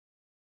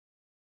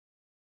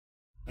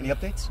Any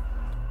updates?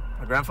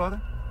 My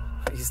grandfather?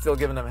 He's still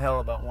giving them hell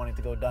about wanting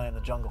to go die in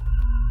the jungle.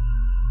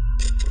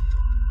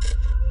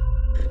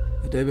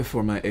 The day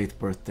before my 8th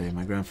birthday,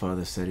 my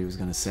grandfather said he was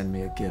going to send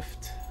me a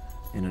gift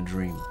in a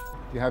dream.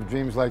 Do you have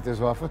dreams like this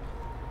often?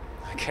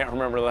 I can't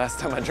remember the last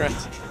time I dreamt.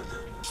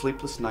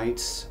 Sleepless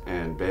nights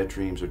and bad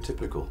dreams are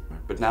typical,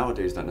 but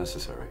nowadays not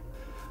necessary.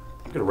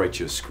 I'm gonna write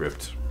you a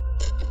script.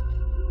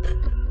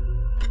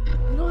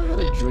 You know, I had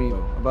a dream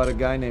about a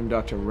guy named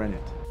Dr.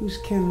 Rennett. Who's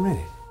Ken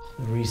Rennett?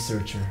 A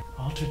researcher.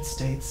 Altered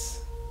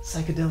states,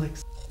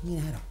 psychedelics. You mean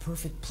I had a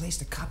perfect place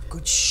to cop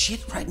good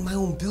shit right in my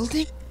own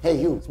building? Hey,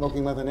 you,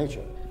 smoking Mother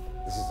Nature.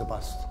 This is the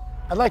bust.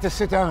 I'd like to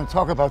sit down and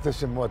talk about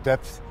this in more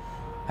depth.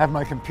 Have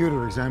my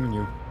computer examine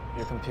you.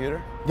 Your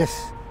computer?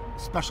 Yes, a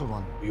special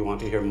one. You want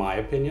to hear my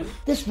opinion?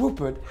 This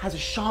Rupert has a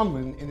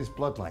shaman in his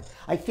bloodline.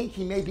 I think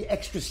he may be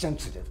extra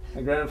sensitive.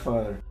 My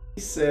grandfather.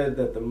 He said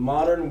that the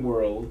modern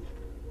world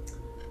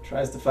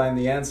tries to find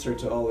the answer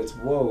to all its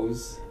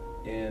woes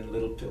in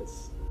little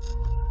pills.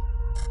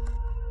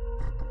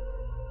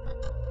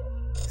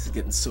 This is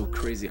getting so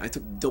crazy. I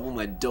took double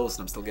my dose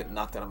and I'm still getting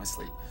knocked out of my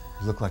sleep.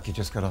 You look like you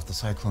just got off the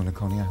cyclone at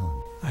Coney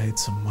Island. I ate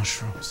some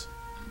mushrooms.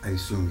 I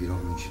assume you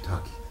don't mean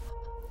shiitake.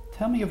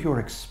 Tell me of your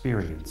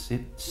experience.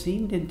 It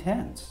seemed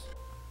intense.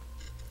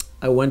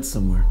 I went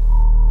somewhere.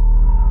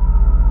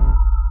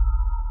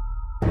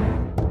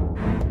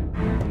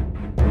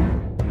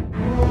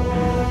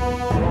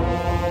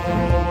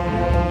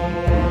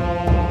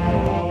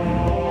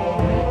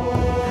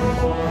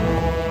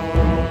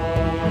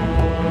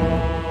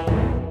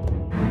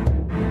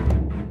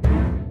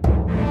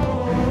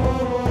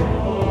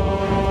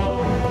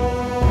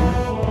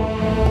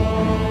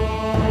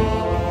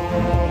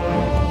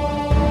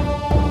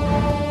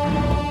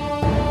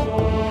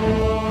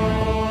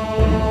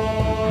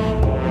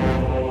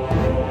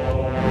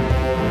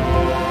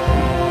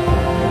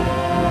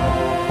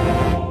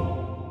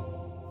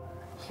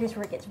 Here's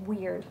where it gets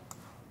weird.